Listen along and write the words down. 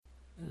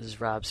This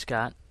is Rob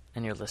Scott,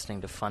 and you're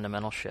listening to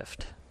Fundamental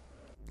Shift.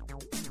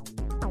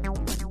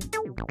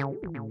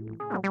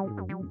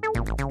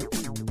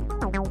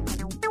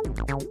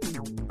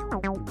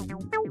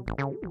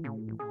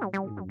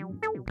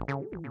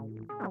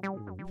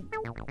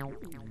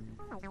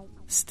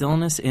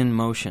 Stillness in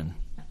motion.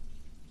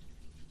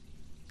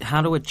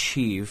 How to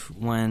achieve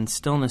when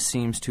stillness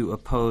seems to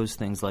oppose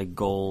things like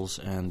goals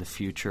and the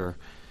future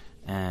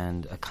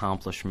and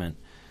accomplishment.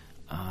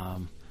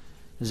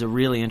 This is a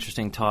really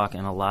interesting talk,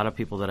 and a lot of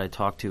people that I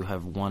talk to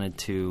have wanted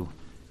to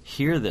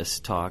hear this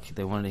talk.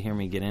 They wanted to hear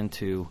me get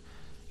into,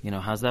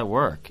 how's that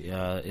work?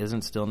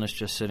 Isn't stillness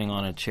just sitting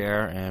on a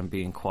chair and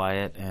being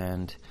quiet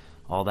and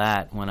all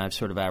that, when I've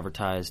sort of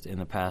advertised in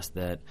the past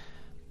that,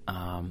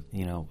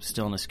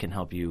 stillness can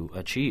help you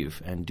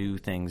achieve and do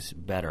things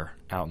better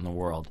out in the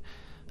world.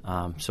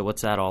 So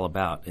what's that all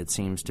about? It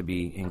seems to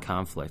be in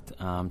conflict.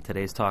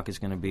 Today's talk is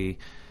going to be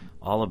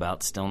all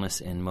about stillness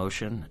in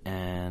motion.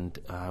 And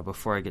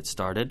before I get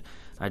started,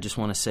 I just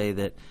want to say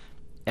that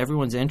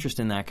everyone's interest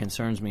in that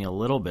concerns me a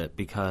little bit,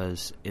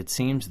 because it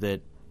seems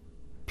that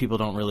people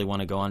don't really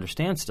want to go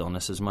understand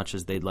stillness as much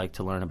as they'd like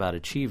to learn about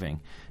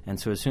achieving. And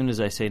so as soon as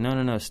I say,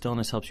 no,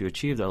 stillness helps you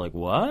achieve, they're like,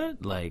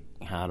 what? Like,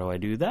 how do I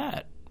do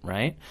that?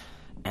 Right?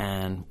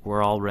 And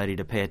we're all ready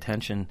to pay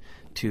attention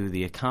to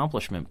the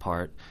accomplishment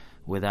part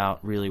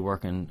without really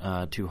working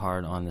too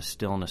hard on the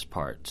stillness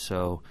part.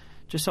 So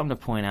just something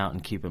to point out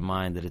and keep in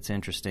mind, that it's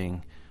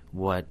interesting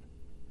what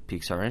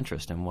piques our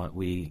interest and what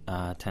we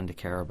tend to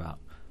care about.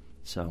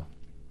 So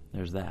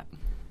there's that.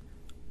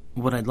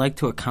 What I'd like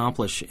to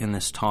accomplish in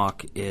this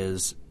talk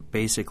is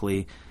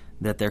basically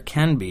that there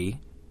can be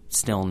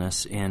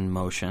stillness in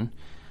motion.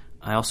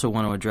 I also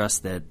want to address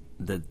that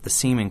the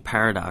seeming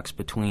paradox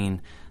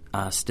between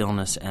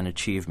stillness and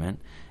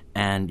achievement.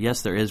 And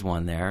yes, there is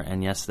one there,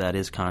 and yes, that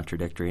is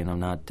contradictory, and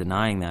I'm not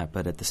denying that,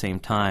 but at the same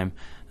time,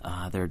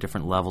 there are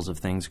different levels of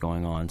things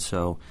going on,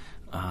 so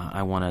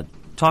I want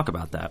to talk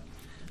about that.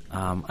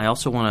 I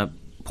also want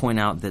to point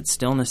out that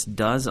stillness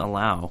does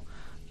allow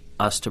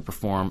us to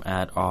perform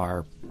at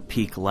our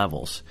peak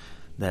levels,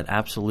 that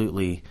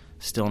absolutely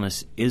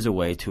stillness is a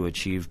way to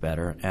achieve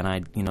better,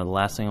 and the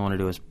last thing I want to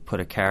do is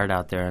put a carrot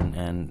out there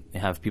and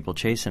have people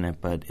chasing it,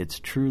 but it's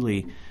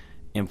truly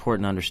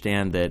important to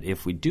understand that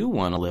if we do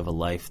want to live a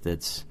life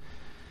that's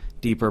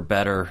deeper,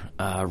 better,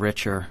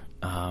 richer,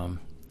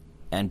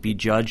 and be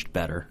judged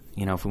better,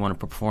 if we want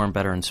to perform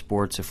better in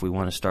sports, if we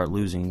want to start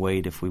losing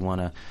weight, if we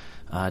want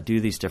to do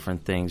these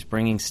different things,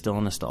 bringing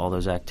stillness to all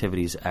those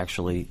activities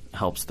actually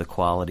helps the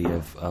quality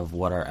of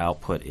what our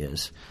output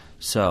is.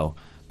 So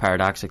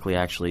paradoxically,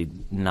 actually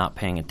not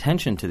paying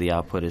attention to the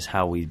output is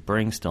how we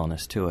bring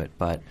stillness to it,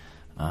 but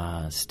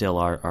still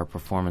our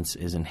performance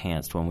is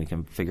enhanced when we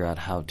can figure out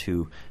how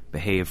to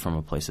behave from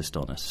a place of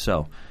stillness.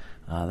 So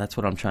that's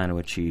what I'm trying to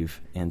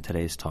achieve in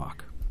today's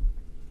talk.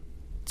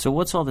 So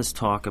what's all this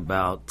talk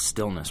about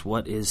stillness?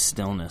 What is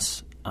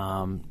stillness?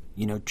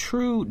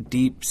 True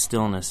deep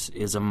stillness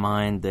is a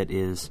mind that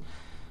is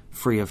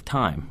free of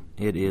time.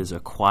 It is a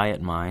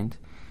quiet mind.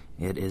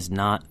 It is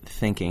not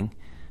thinking.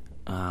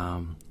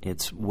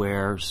 It's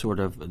where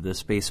sort of the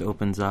space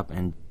opens up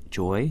and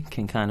joy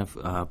can kind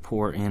of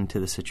pour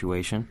into the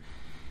situation.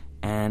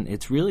 And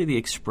it's really the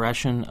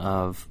expression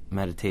of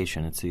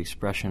meditation. It's the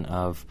expression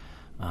of,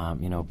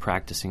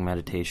 practicing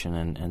meditation,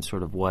 and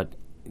sort of what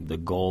the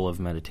goal of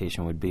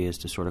meditation would be is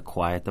to sort of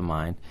quiet the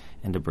mind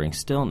and to bring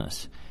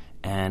stillness.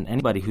 And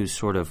anybody who's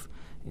sort of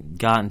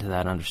gotten to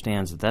that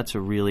understands that that's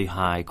a really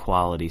high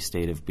quality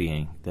state of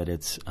being, that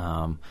it's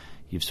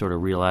you've sort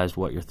of realized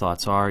what your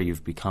thoughts are,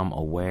 you've become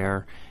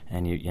aware,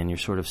 and you're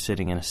sort of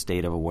sitting in a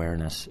state of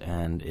awareness,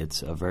 and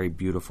it's a very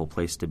beautiful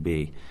place to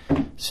be.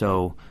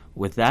 So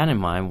with that in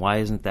mind, why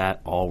isn't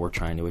that all we're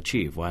trying to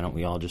achieve? Why don't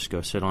we all just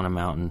go sit on a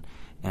mountain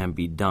and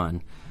be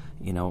done?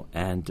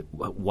 And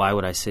why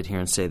would I sit here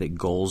and say that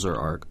goals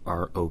are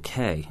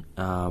okay?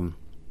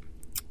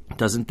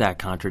 Doesn't that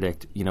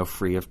contradict,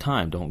 free of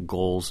time? Don't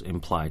goals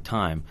imply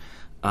time?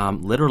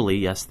 Literally,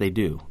 yes, they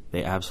do.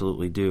 They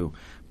absolutely do.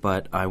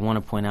 But I want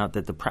to point out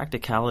that the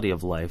practicality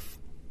of life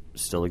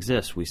still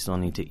exists. We still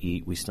need to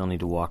eat. We still need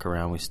to walk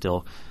around. We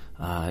still,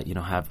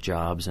 have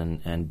jobs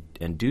and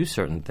do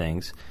certain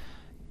things.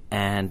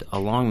 And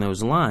along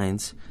those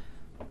lines,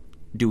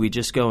 do we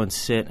just go and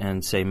sit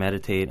and say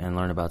meditate and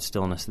learn about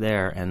stillness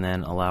there, and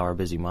then allow our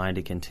busy mind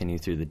to continue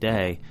through the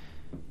day?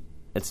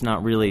 It's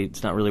not really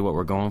what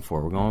we're going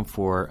for. We're going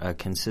for a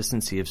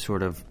consistency of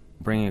sort of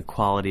bringing a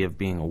quality of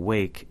being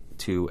awake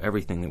to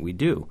everything that we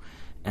do.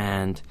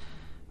 And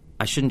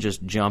I shouldn't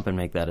just jump and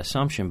make that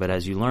assumption, but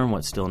as you learn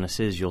what stillness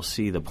is, you'll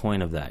see the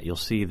point of that. You'll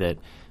see that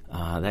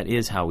that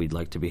is how we'd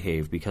like to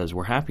behave, because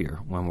we're happier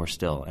when we're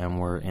still, and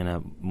we're in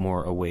a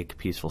more awake,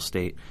 peaceful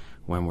state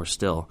when we're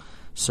still.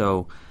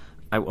 So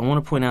I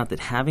want to point out that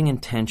having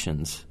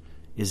intentions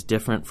is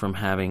different from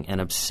having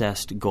an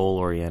obsessed,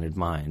 goal-oriented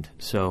mind.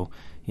 So,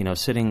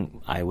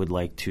 sitting, I would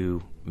like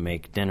to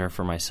make dinner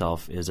for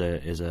myself is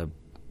a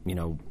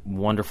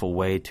wonderful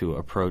way to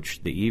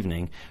approach the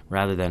evening,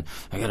 rather than,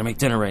 I got to make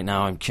dinner right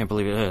now, I can't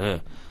believe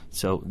it.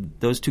 So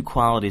those two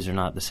qualities are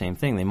not the same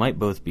thing. They might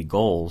both be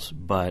goals,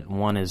 but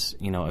one is,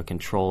 a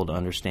controlled,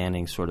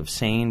 understanding, sort of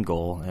sane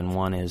goal, and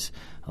one is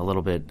a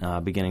little bit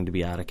beginning to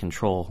be out of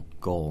control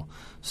goal.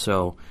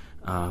 So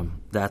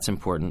that's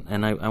important.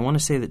 And I want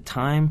to say that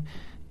time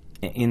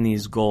in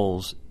these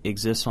goals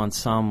exists on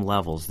some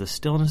levels. The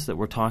stillness that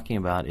we're talking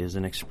about is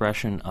an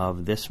expression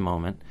of this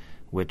moment,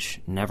 which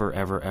never,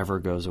 ever, ever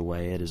goes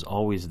away. It is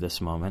always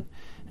this moment,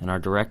 and our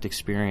direct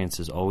experience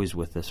is always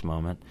with this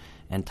moment.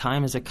 And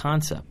time is a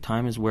concept.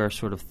 Time is where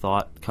sort of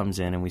thought comes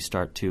in, and we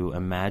start to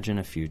imagine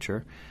a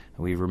future,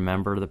 and we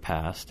remember the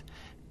past,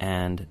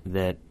 and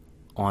that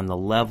on the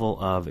level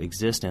of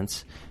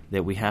existence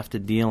that we have to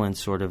deal in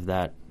sort of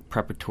that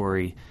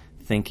preparatory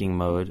thinking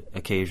mode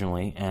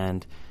occasionally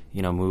and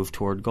move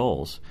toward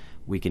goals.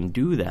 We can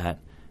do that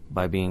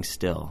by being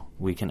still.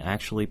 We can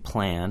actually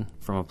plan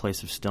from a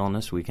place of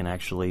stillness. We can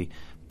actually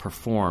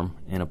perform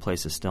in a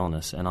place of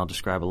stillness, and I'll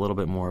describe a little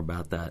bit more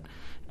about that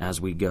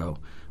as we go.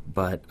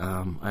 But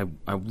I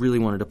really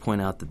wanted to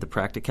point out that the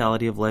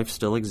practicality of life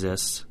still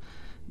exists.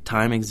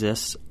 Time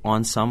exists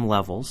on some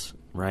levels,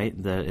 right?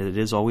 It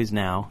is always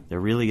now. There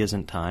really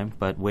isn't time,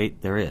 but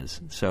wait, there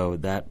is. So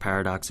that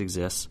paradox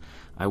exists.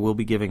 I will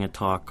be giving a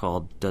talk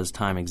called Does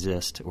Time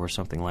Exist? Or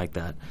something like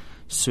that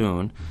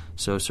soon.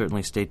 So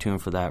certainly stay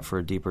tuned for that, for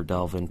a deeper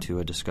delve into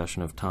a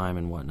discussion of time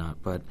and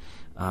whatnot. But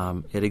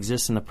it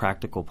exists in the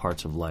practical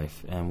parts of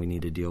life, and we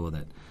need to deal with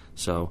it.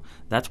 So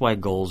that's why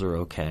goals are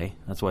okay.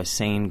 That's why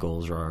sane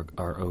goals are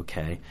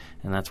okay.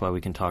 And that's why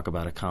we can talk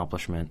about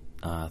accomplishment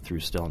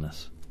through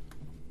stillness.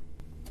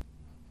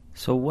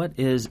 So what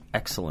is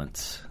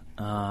excellence?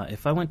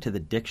 If I went to the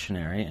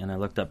dictionary and I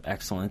looked up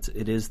excellence,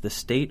 it is the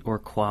state or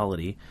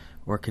quality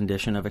or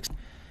condition of it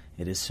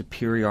is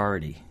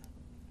superiority.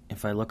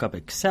 If I look up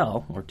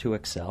excel or to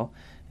excel,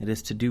 it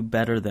is to do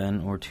better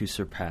than or to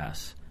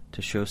surpass,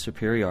 to show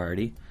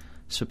superiority,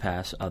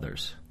 surpass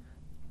others.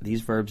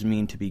 These verbs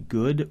mean to be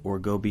good or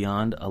go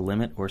beyond a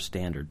limit or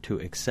standard. To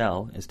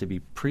excel is to be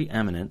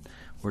preeminent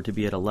or to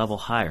be at a level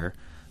higher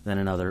than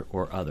another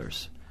or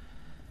others.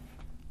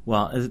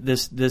 Well,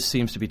 this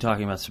seems to be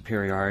talking about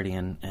superiority,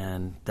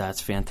 and that's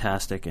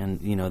fantastic,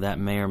 and that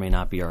may or may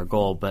not be our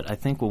goal. But I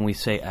think when we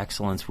say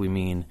excellence, we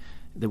mean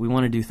that we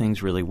want to do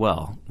things really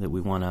well, that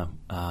we want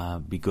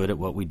to be good at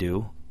what we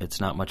do.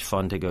 It's not much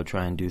fun to go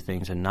try and do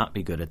things and not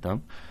be good at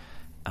them.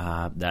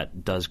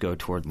 That does go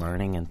toward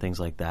learning and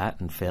things like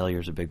that, and failure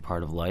is a big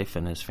part of life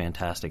and is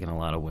fantastic in a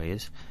lot of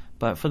ways.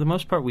 But for the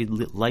most part, we'd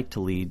like to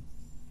lead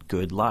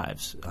good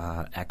lives,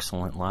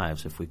 excellent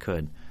lives if we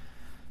could.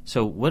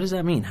 So what does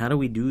that mean? How do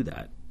we do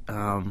that?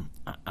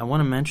 I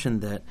want to mention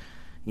that,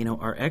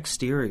 our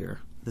exterior,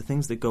 the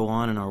things that go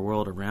on in our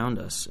world around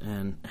us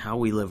and how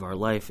we live our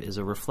life is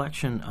a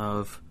reflection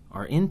of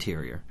our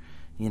interior.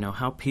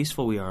 How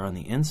peaceful we are on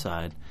the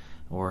inside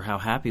or how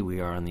happy we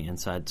are on the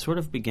inside sort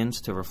of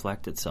begins to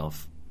reflect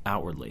itself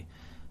outwardly.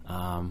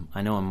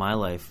 I know in my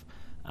life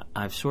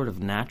I've sort of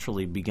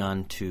naturally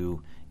begun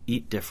to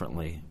eat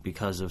differently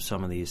because of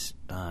some of these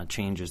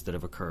changes that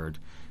have occurred.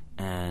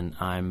 And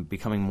I'm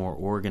becoming more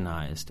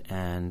organized,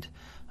 and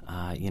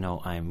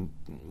I'm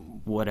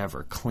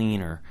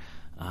cleaner.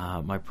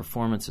 My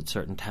performance at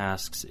certain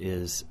tasks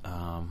is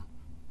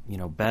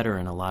better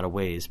in a lot of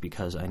ways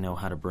because I know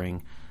how to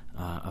bring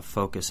a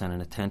focus and an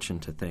attention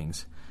to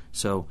things.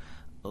 So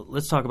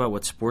let's talk about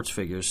what sports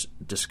figures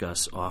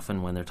discuss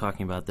often when they're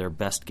talking about their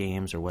best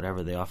games or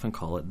whatever. They often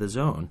call it the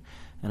zone,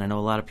 and I know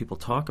a lot of people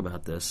talk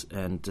about this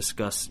and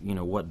discuss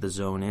what the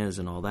zone is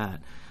and all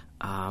that.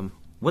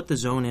 What the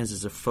zone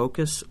is a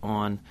focus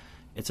on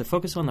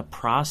the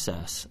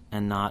process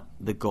and not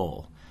the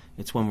goal.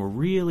 It's when we're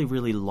really,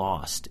 really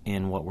lost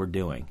in what we're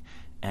doing,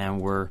 and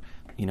we're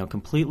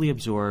completely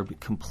absorbed,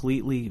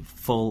 completely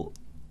full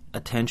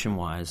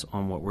attention-wise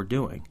on what we're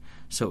doing.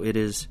 So it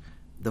is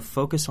the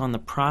focus on the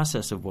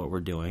process of what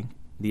we're doing,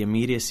 the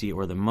immediacy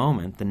or the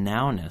moment, the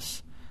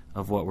nowness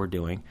of what we're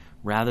doing,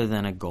 rather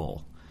than a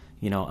goal.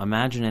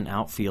 Imagine an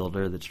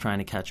outfielder that's trying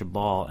to catch a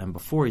ball, and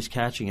before he's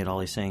catching it, all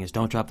he's saying is,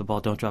 don't drop the ball,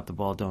 don't drop the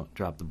ball, don't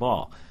drop the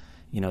ball.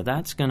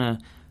 That's going to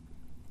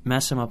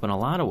mess him up in a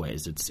lot of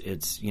ways.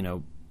 It's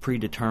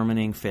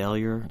predetermining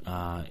failure.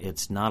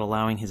 It's not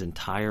allowing his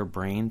entire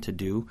brain to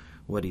do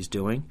what he's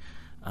doing.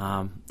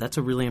 That's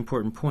a really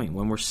important point.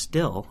 When we're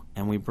still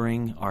and we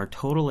bring our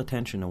total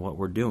attention to what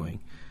we're doing,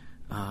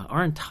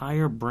 our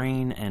entire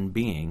brain and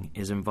being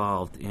is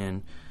involved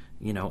in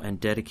and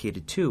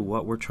dedicated to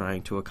what we're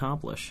trying to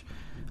accomplish.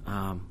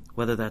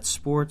 Whether that's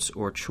sports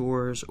or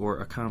chores or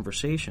a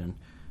conversation,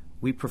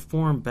 we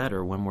perform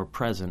better when we're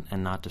present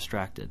and not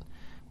distracted.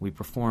 We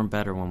perform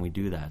better when we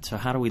do that. So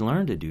how do we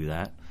learn to do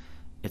that?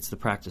 It's the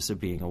practice of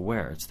being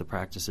aware. It's the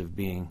practice of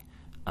being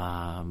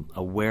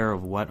aware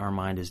of what our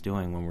mind is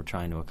doing when we're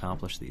trying to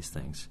accomplish these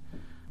things.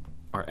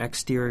 Our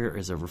exterior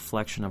is a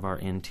reflection of our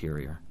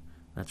interior.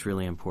 That's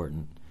really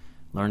important.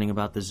 Learning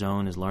about the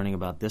zone is learning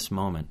about this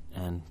moment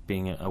and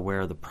being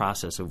aware of the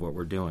process of what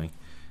we're doing.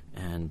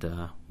 And,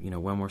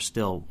 when we're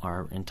still,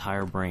 our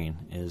entire brain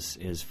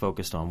is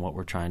focused on what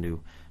we're trying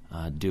to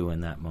do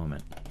in that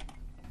moment.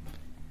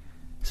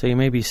 So you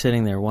may be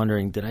sitting there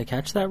wondering, did I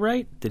catch that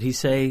right? Did he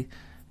say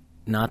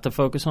not to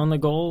focus on the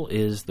goal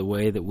is the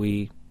way that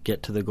we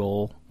get to the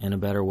goal in a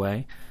better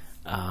way?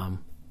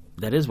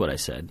 That is what I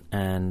said,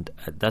 and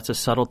that's a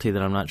subtlety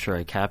that I'm not sure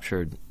I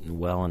captured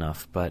well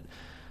enough. But,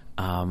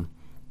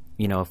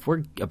 if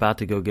we're about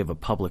to go give a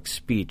public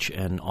speech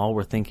and all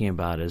we're thinking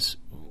about is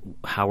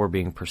how we're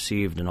being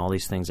perceived and all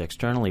these things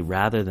externally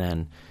rather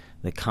than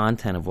the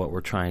content of what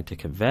we're trying to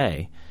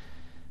convey,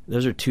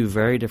 those are two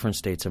very different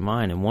states of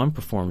mind, and one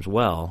performs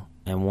well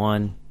and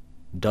one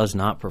does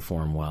not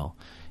perform well.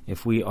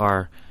 If we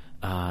are,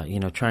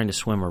 trying to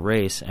swim a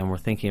race and we're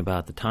thinking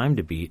about the time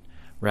to beat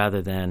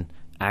rather than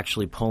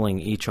actually pulling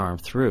each arm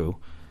through,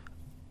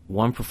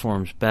 one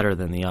performs better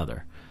than the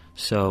other.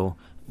 So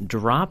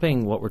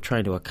dropping what we're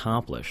trying to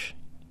accomplish,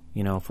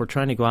 if we're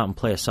trying to go out and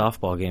play a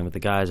softball game with the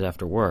guys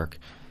after work,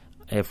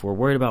 if we're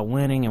worried about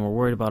winning and we're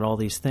worried about all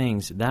these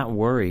things, that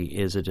worry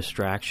is a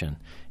distraction.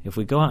 If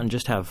we go out and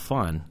just have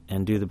fun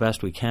and do the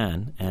best we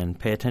can and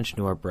pay attention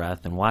to our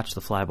breath and watch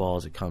the fly ball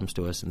as it comes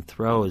to us and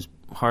throw as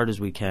hard as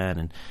we can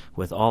and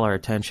with all our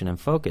attention and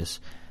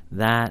focus,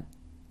 that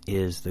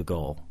is the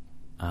goal.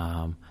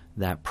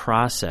 That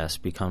process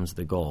becomes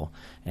the goal.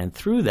 And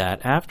through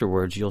that,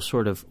 afterwards, you'll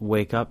sort of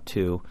wake up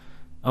to,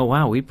 oh,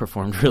 wow, we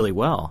performed really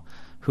well.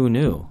 Who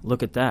knew?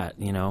 Look at that.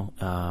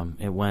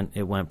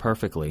 It went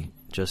perfectly,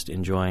 just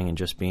enjoying and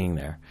just being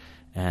there.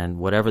 And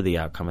whatever the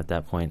outcome at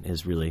that point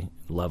is really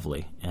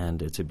lovely,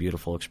 and it's a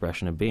beautiful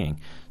expression of being.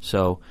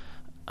 So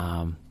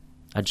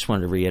I just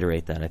wanted to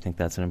reiterate that. I think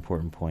that's an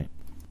important point.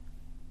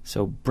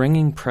 So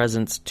bringing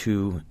presence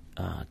to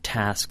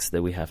tasks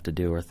that we have to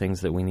do or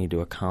things that we need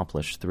to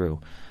accomplish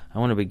through. I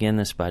want to begin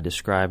this by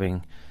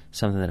describing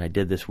something that I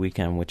did this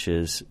weekend, which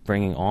is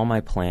bringing all my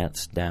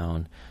plants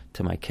down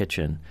to my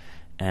kitchen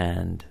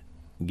and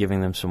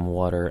giving them some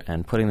water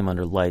and putting them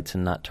under lights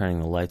and not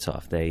turning the lights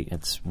off.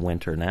 It's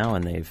winter now,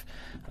 and they've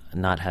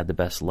not had the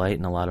best light,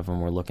 and a lot of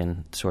them were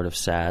looking sort of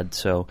sad.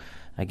 So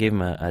I gave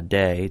them a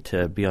day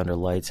to be under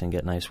lights and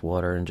get nice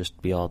water and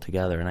just be all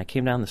together. And I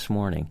came down this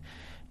morning,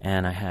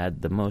 and I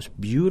had the most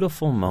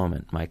beautiful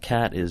moment. My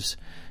cat is,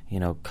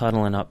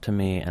 cuddling up to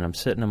me, and I'm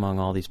sitting among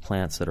all these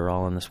plants that are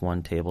all on this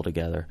one table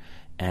together,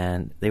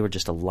 and they were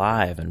just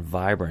alive and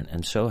vibrant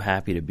and so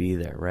happy to be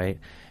there, right?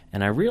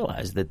 And I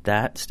realized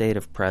that state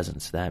of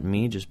presence, that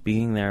me just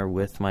being there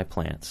with my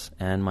plants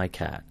and my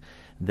cat,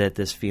 that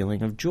this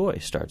feeling of joy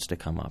starts to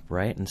come up,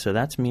 right? And so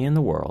that's me in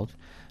the world,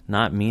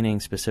 not meaning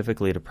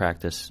specifically to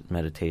practice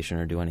meditation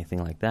or do anything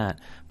like that,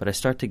 but I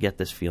start to get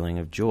this feeling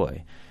of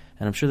joy.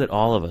 And I'm sure that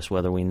all of us,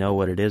 whether we know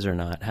what it is or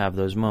not, have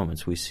those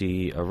moments. We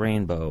see a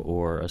rainbow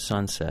or a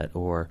sunset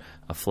or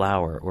a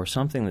flower or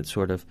something that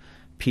sort of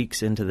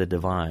peeks into the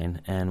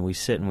divine, and we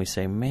sit and we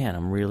say, man,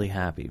 I'm really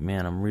happy.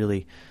 Man, I'm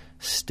really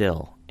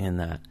still in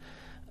that.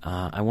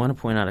 I want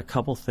to point out a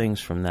couple things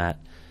from that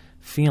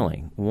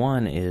feeling.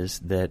 One is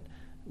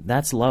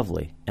that's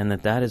lovely, and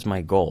that is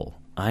my goal.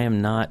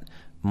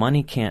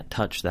 Money can't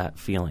touch that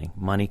feeling.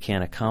 Money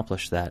can't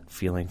accomplish that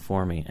feeling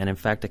for me. And in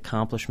fact,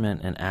 accomplishment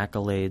and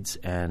accolades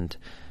and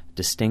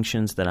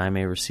distinctions that I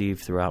may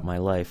receive throughout my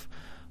life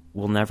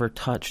will never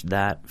touch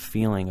that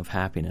feeling of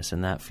happiness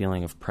and that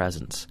feeling of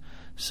presence.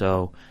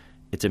 So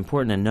it's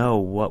important to know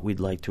what we'd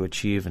like to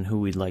achieve and who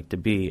we'd like to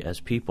be as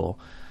people.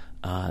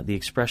 The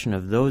expression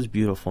of those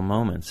beautiful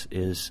moments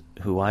is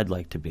who I'd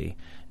like to be.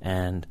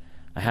 And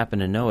I happen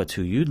to know it's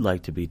who you'd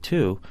like to be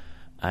too.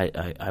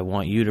 I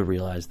want you to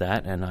realize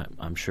that, and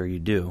I'm sure you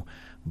do.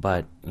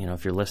 But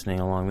if you're listening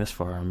along this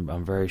far,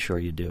 I'm very sure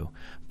you do.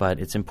 But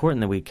it's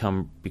important that we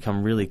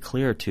become really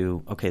clear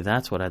to, okay,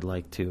 that's what I'd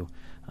like to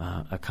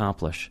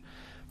accomplish.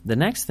 The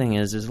next thing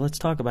is let's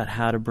talk about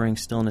how to bring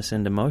stillness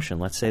into motion.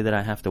 Let's say that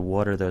I have to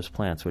water those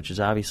plants, which is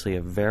obviously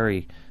a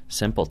very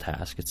simple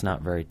task. It's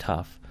not very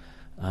tough.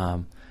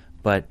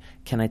 But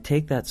can I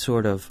take that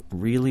sort of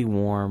really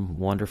warm,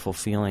 wonderful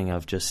feeling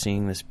of just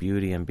seeing this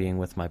beauty and being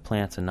with my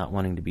plants and not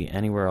wanting to be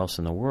anywhere else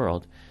in the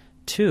world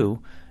to,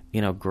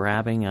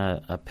 grabbing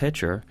a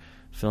pitcher,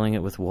 filling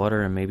it with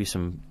water and maybe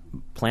some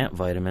plant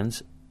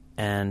vitamins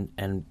and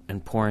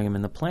pouring them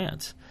in the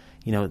plants?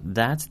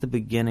 That's the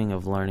beginning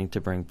of learning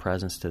to bring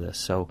presence to this.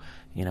 So,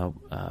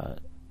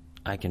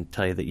 I can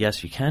tell you that,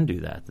 yes, you can do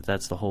that.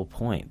 That's the whole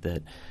point,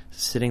 that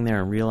sitting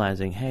there and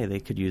realizing, hey,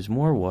 they could use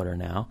more water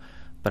now,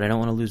 but I don't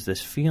want to lose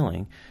this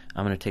feeling.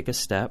 I'm going to take a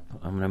step.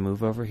 I'm going to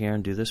move over here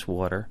and do this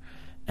water,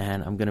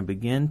 and I'm going to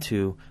begin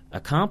to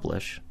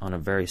accomplish, on a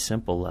very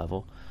simple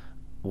level,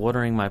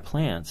 watering my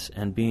plants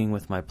and being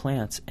with my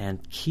plants,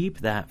 and keep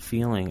that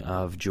feeling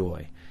of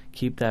joy,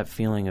 keep that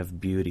feeling of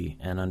beauty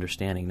and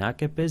understanding. Not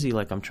get busy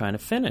like I'm trying to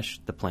finish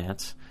the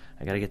plants.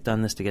 I got to get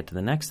done this to get to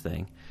the next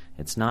thing.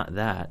 It's not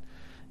that.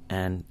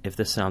 And if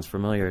this sounds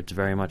familiar, it's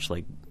very much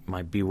like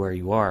my Be Where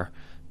You Are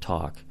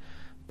talk.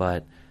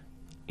 But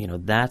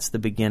that's the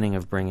beginning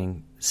of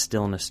bringing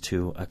stillness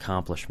to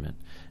accomplishment.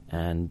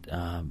 And,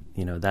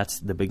 that's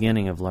the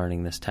beginning of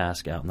learning this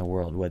task out in the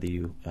world, whether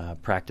you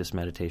practice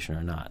meditation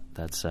or not.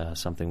 That's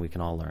something we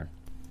can all learn.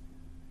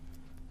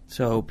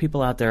 So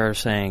people out there are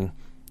saying,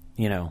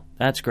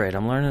 that's great.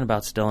 I'm learning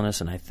about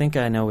stillness, and I think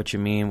I know what you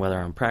mean, whether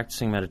I'm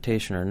practicing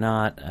meditation or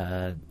not.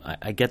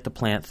 I get the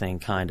plant thing,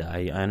 kind of.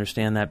 I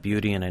understand that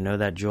beauty, and I know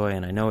that joy,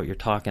 and I know what you're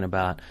talking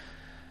about.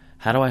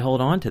 How do I hold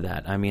on to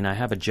that? I mean, I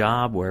have a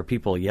job where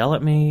people yell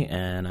at me,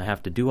 and I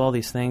have to do all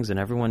these things, and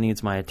everyone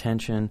needs my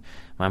attention.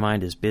 My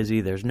mind is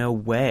busy. There's no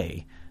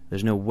way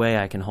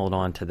I can hold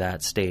on to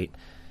that state,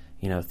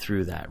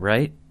 through that,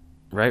 right?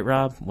 Right,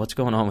 Rob? What's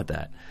going on with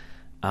that?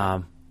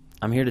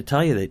 I'm here to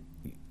tell you that,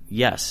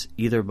 yes,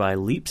 either by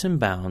leaps and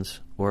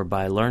bounds or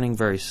by learning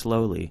very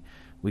slowly,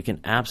 we can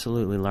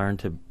absolutely learn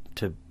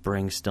to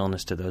bring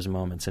stillness to those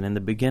moments. And in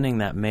the beginning,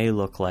 that may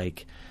look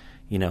like,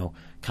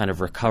 kind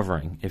of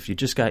recovering. If you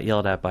just got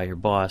yelled at by your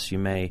boss, you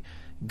may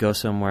go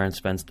somewhere and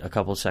spend a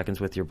couple of seconds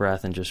with your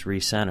breath and just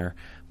recenter.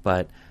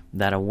 But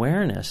that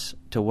awareness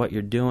to what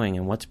you're doing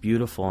and what's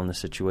beautiful in the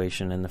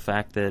situation, and the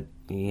fact that,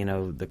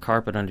 the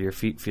carpet under your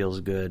feet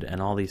feels good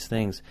and all these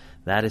things,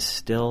 that is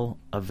still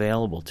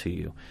available to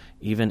you,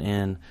 even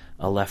in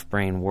a left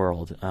brain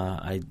world.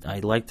 I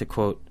like to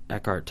quote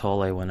Eckhart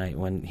Tolle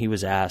when he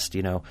was asked,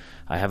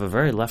 I have a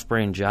very left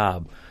brain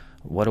job.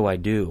 What do I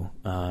do?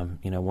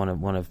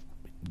 One of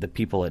the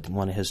people at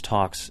one of his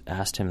talks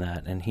asked him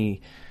that, and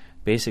he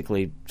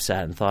basically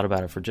sat and thought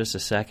about it for just a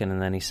second, and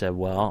then he said,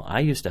 well, I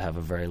used to have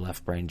a very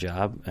left brain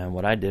job, and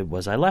what I did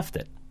was I left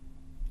it.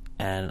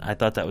 And I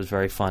thought that was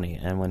very funny.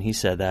 And when he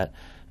said that,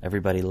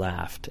 everybody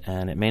laughed.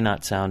 And it may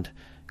not sound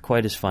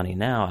quite as funny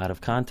now out of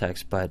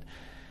context, but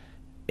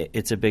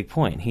it's a big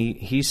point.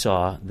 He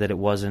saw that it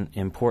wasn't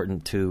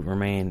important to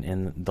remain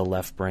in the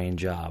left brain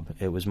job.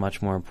 It was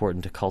much more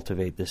important to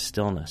cultivate this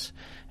stillness.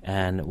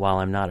 And while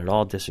I'm not at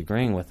all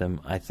disagreeing with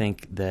him, I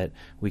think that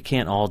we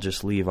can't all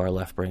just leave our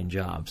left brain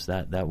jobs.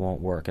 That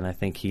won't work. And I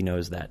think he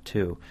knows that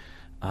too.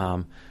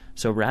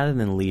 So rather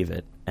than leave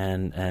it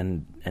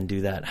and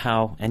do that,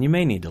 and you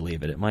may need to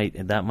leave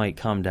it. That might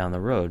come down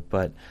the road,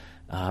 but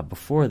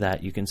before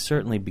that, you can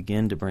certainly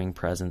begin to bring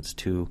presence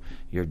to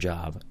your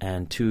job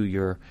and to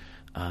your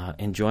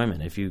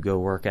enjoyment. If you go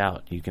work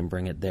out, you can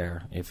bring it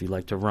there. If you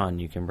like to run,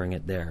 you can bring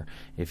it there.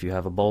 If you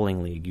have a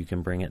bowling league, you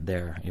can bring it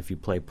there. If you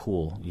play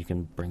pool, you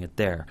can bring it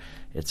there.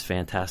 It's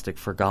fantastic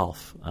for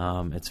golf.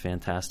 It's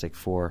fantastic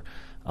for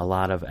a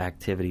lot of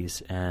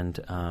activities, and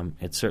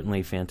it's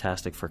certainly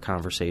fantastic for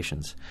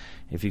conversations.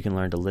 If you can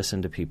learn to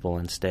listen to people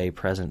and stay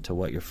present to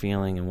what you're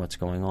feeling and what's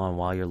going on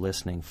while you're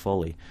listening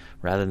fully,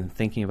 rather than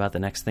thinking about the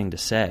next thing to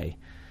say,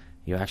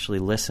 you actually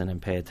listen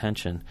and pay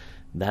attention.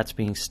 That's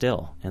being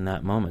still in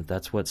that moment.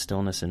 That's what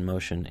stillness in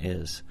motion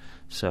is.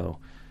 So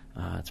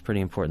it's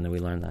pretty important that we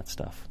learn that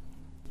stuff.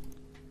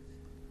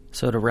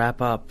 So to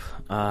wrap up,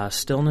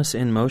 stillness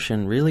in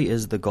motion really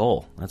is the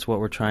goal. That's what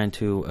we're trying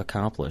to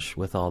accomplish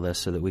with all this,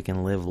 so that we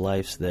can live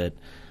lives that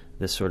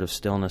this sort of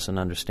stillness and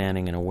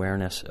understanding and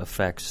awareness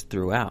affects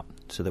throughout,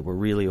 so that we're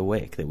really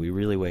awake, that we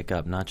really wake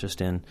up, not just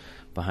in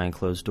behind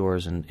closed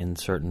doors and in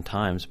certain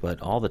times,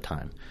 but all the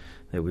time,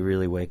 that we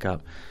really wake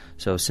up.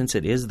 So since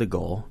it is the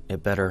goal,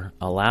 it better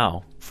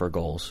allow for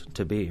goals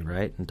to be,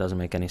 right? It doesn't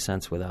make any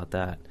sense without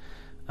that.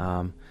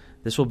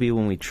 This will be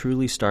when we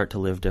truly start to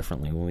live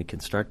differently, when we can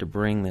start to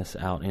bring this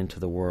out into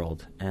the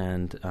world.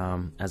 And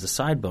as a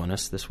side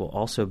bonus, this will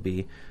also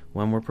be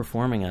when we're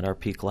performing at our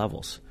peak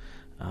levels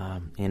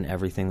in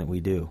everything that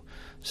we do.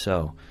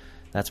 So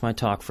that's my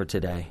talk for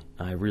today.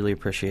 I really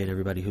appreciate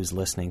everybody who's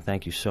listening.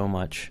 Thank you so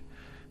much.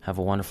 Have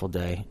a wonderful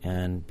day,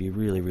 and be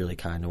really, really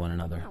kind to one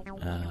another,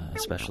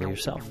 especially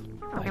yourself.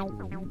 Bye.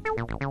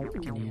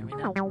 Can you hear me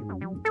now?